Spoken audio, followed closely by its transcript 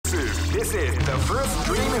This is the first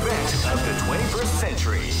dream event of the 21st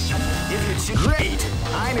century. If you choose... Great!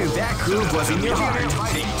 I knew that groove was in your heart.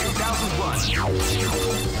 Fighting 2001.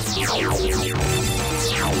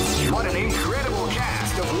 What an incredible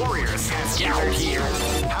cast of warriors has gathered here.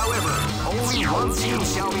 However, only one team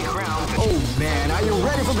shall be crowned. Oh man, are you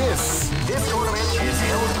ready for this? This tournament is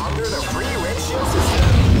held under the free ratio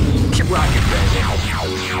system. Keep rocking, baby.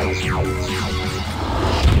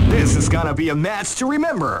 This is gonna be a match to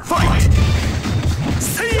remember. Fight!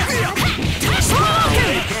 See ya!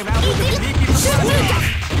 They came out with a sneaky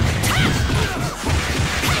surprise.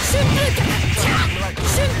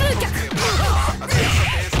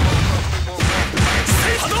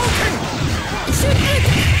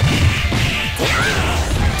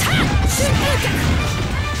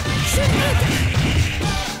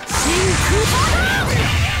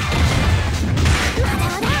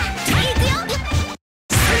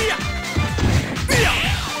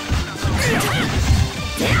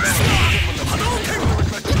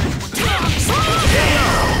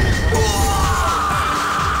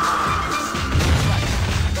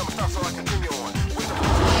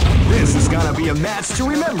 This is gonna be a match to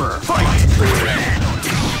remember. Fight!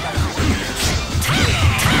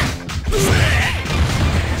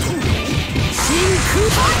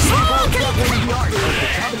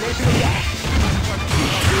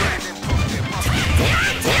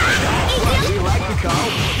 We like to call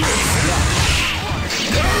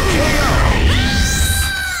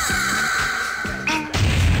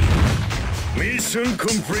Mission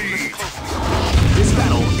complete. This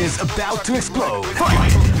battle is about to explode.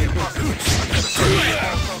 Fight!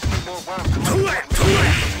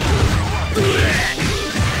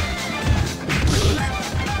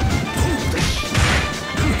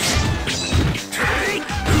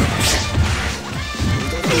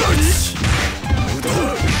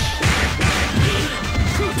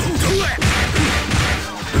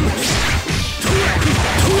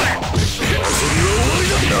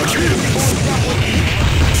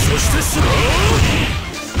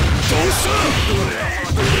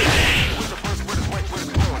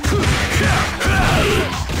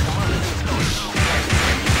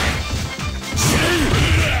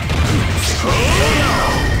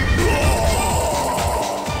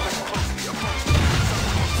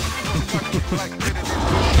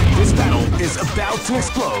 This battle is about to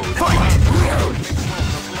explode. Fight!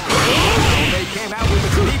 They came out with a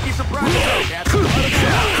sneaky surprise.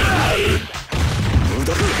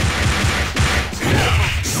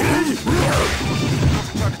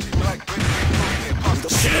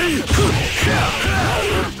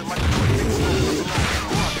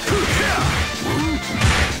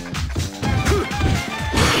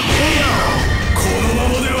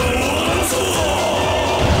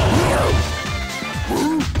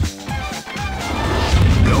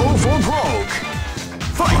 Go for broke.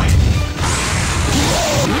 Fight!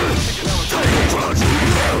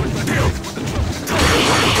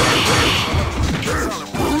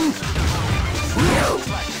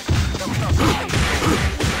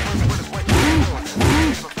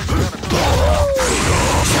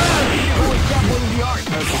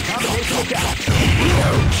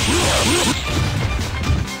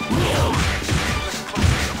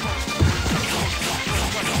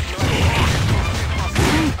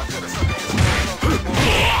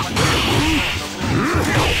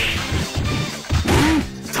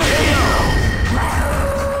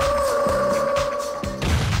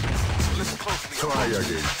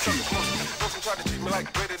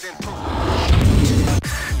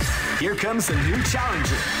 Here comes a new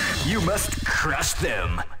challenger. You must crush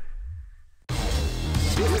them.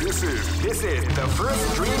 This is the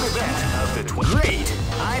first dream event of the Great!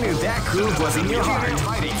 I knew that groove was in your heart.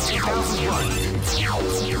 Fighting 2001.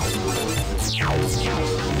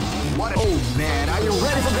 What? Oh man, are you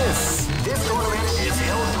ready for this? This tournament is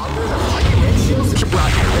held under the free ratios.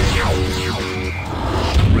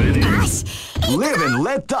 Ready? Live and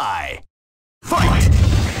let die. Fight!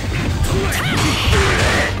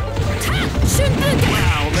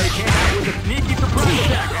 Wow, they came out with a sneaky surprise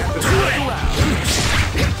attack at the first round.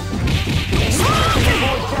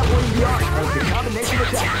 Avoid that the art of the combination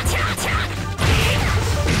attack.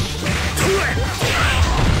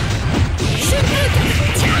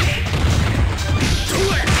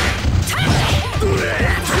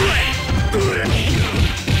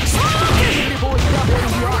 Avoid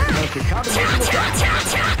the art of the combination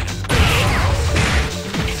attack.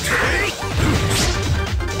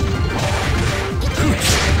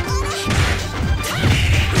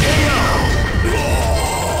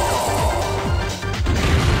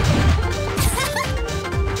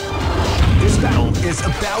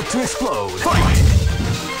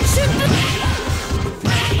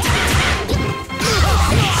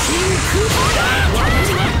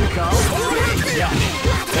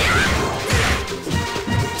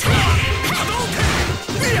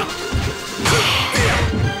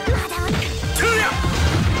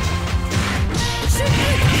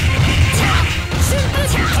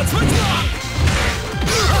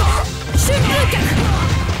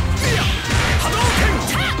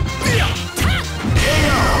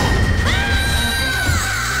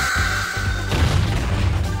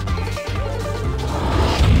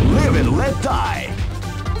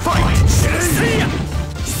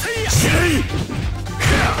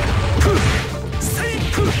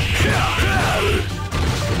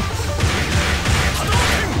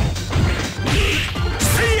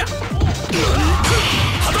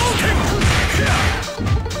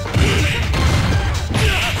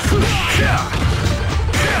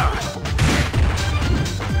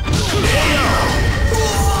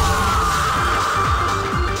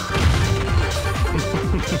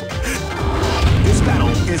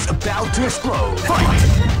 to explode. Fight!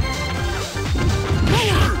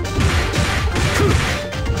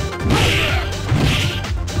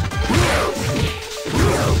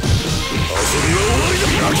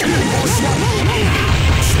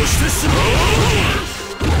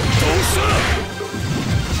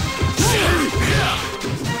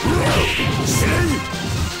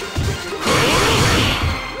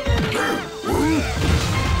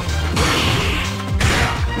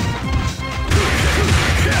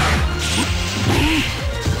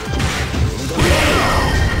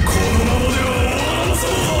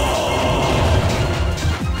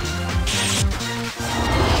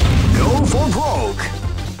 Go for broke.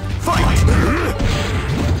 Fight!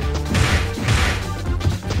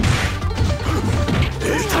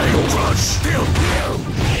 Title Crush!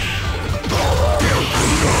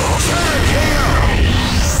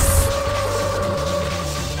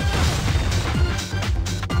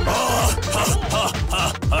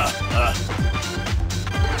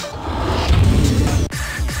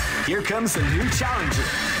 Here comes a new challenger.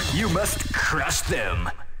 You must crush them.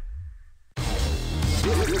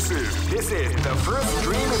 This is the first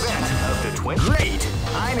dream event of the 20. Great!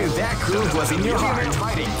 I knew that groove was in your heart.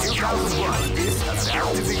 Fighting 2001 is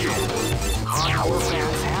about to begin. Hardcore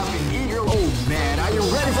fans have been eager. Oh man, are you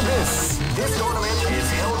ready for this? This tournament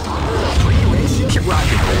is held under the free ratio. Keep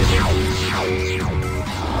rocking.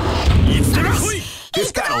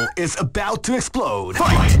 This battle is about to explode.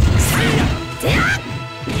 Fight!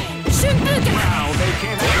 Wow, they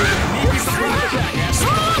came out with a sneaky surprise attack.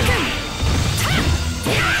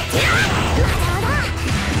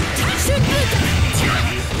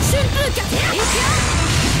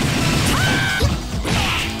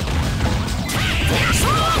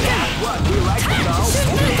 What we like to know?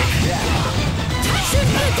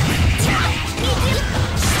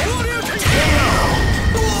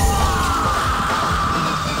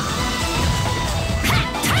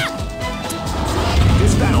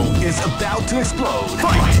 This battle is about to explode.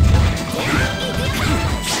 Fight!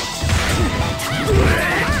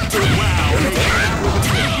 Wow, they came out with a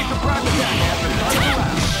sneaky surprise attack at the start of the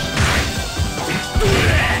round.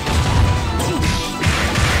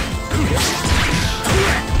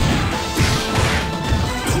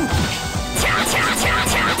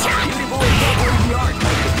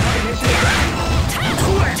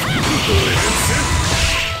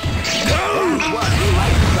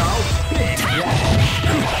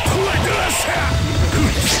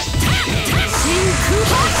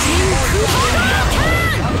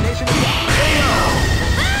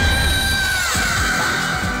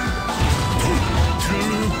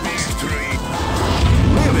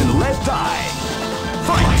 Live and let die.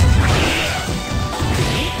 Fight!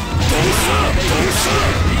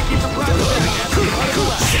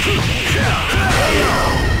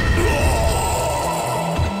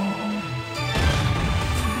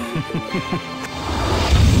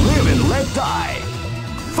 Live and let die.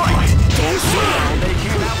 Fight! They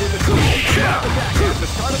came out with a surprise attack at the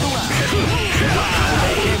start of the round.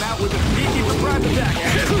 They came out with a sneaky surprise attack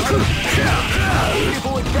at the start of the round.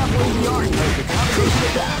 People is definitely the art of the combination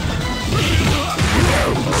attack.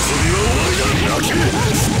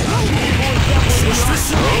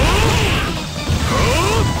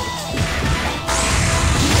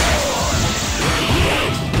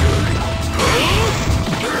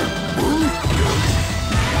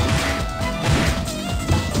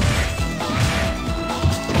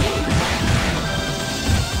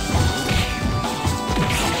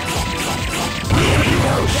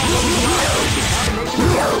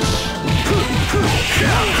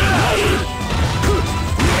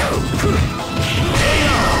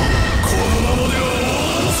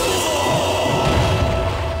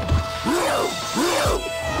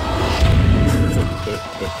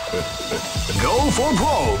 Go for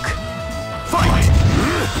broke. Fight!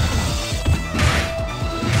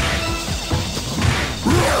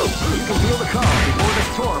 You can feel the calm before the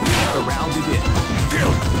storm as the round begins.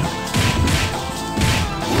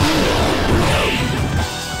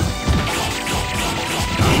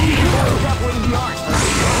 Definitely the art.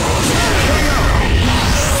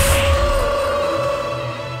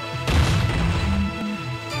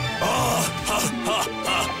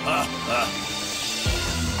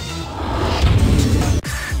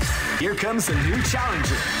 Here comes a new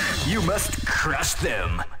challenger. You must crush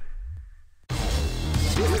them.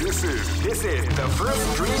 This is the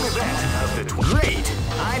first dream event of the Great!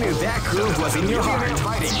 I knew that groove was in your heart.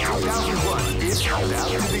 Fighting 2001 is about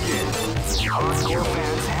to begin. Hardcore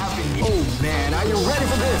fans have been. Oh man, are you ready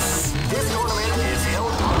for this? This tournament is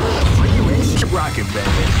held under the free ratio. Keep rocking,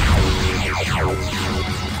 baby.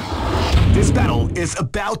 This battle is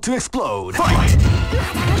about to explode. Fight!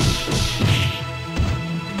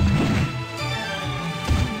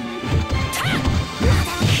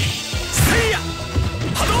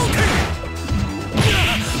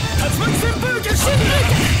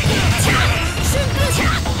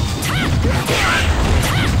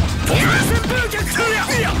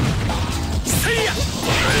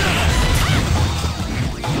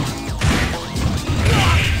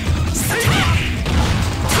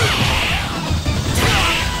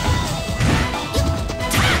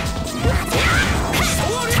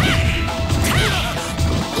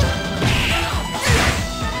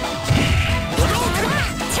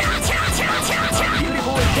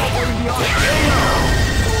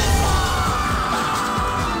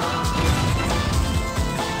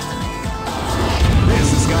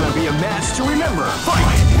 This is gonna be a match to remember.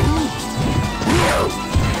 Fight!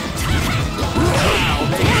 Wow,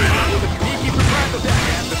 they came out with a sneaky surprise attack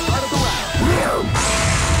at the start of the round.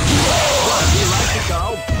 But he likes to go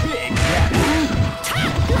big cat.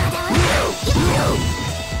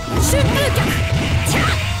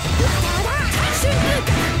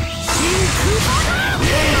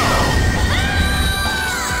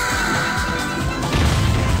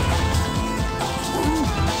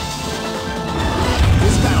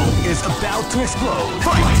 This battle is about to explode.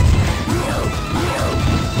 Fight!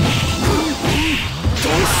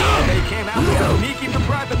 They came out with a sneaky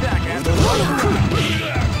surprise attack at the start of the round.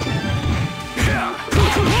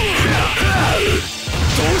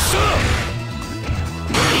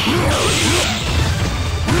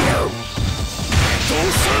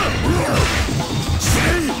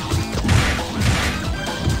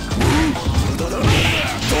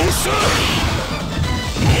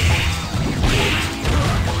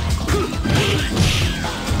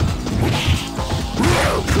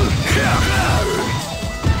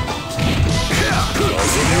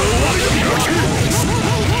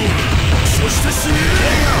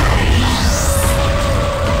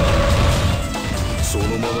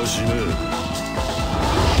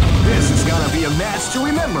 This is gonna be a match to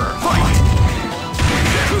remember. Fight!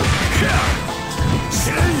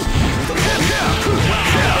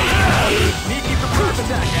 Sneaky surprise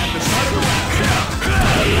attack at the start of the round.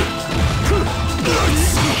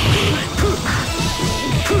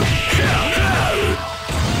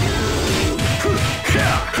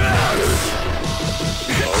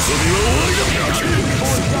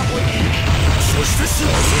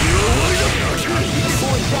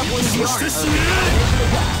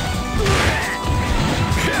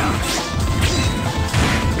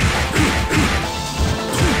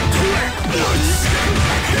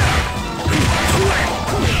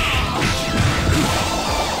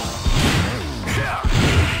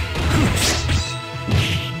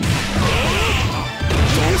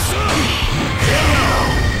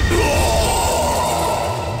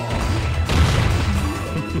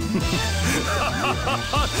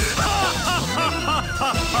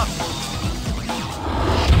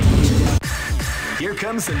 Here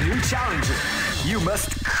comes a new challenger. You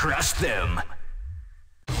must crush them.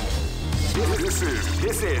 This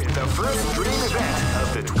is the first dream event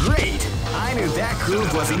of the great. I knew that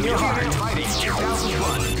groove was in your heart. Fighting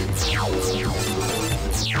 2001.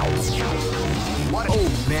 What? Oh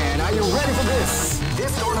man, are you ready for this?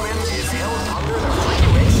 This tournament is held under the free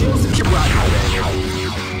ratios.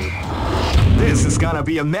 This is gonna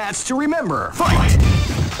be a match to remember. Fight!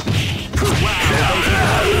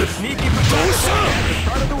 Wow, sneaky at the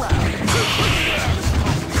start of the round.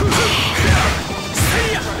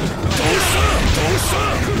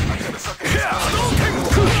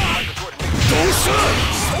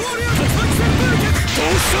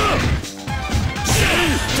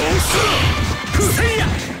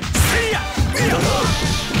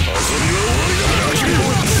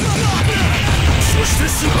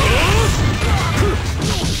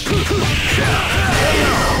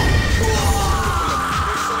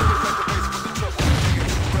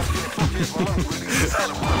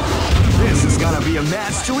 This is gonna be a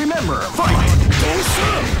match to remember. Fight!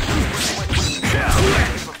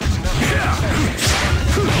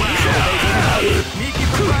 Sneaky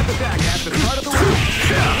surprise attack at the start of the round.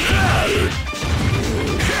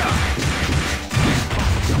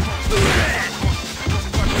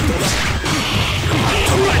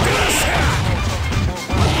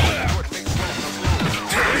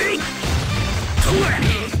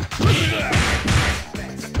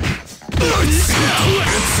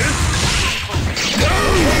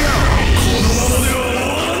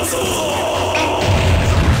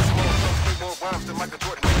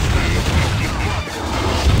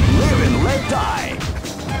 Live and let die.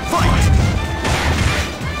 Fight!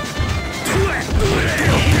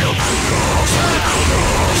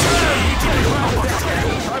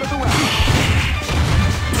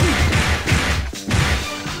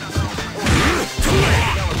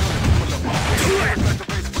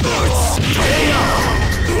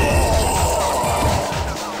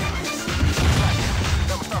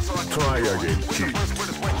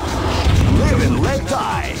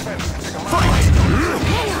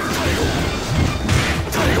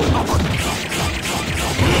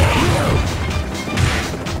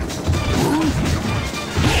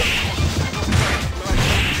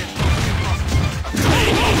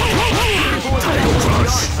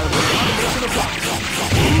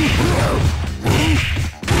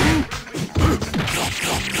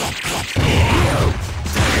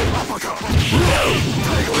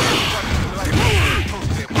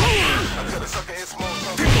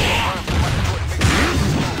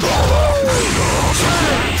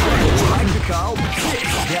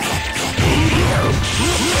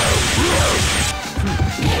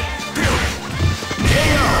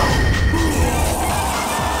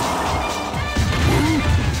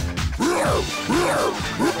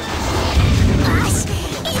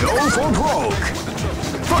 Going for broke.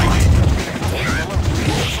 Fight!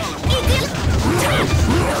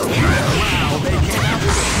 Wow, they came out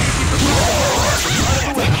with what we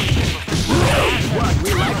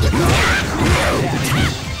like to call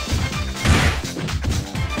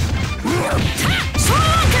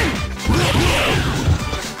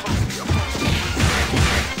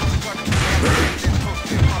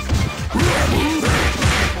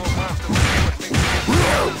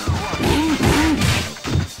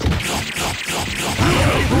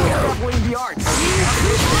the arts.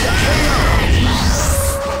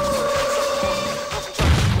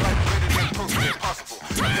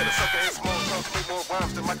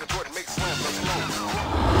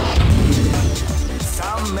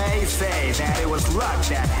 Some may say that it was luck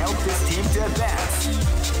that helped this team to advance.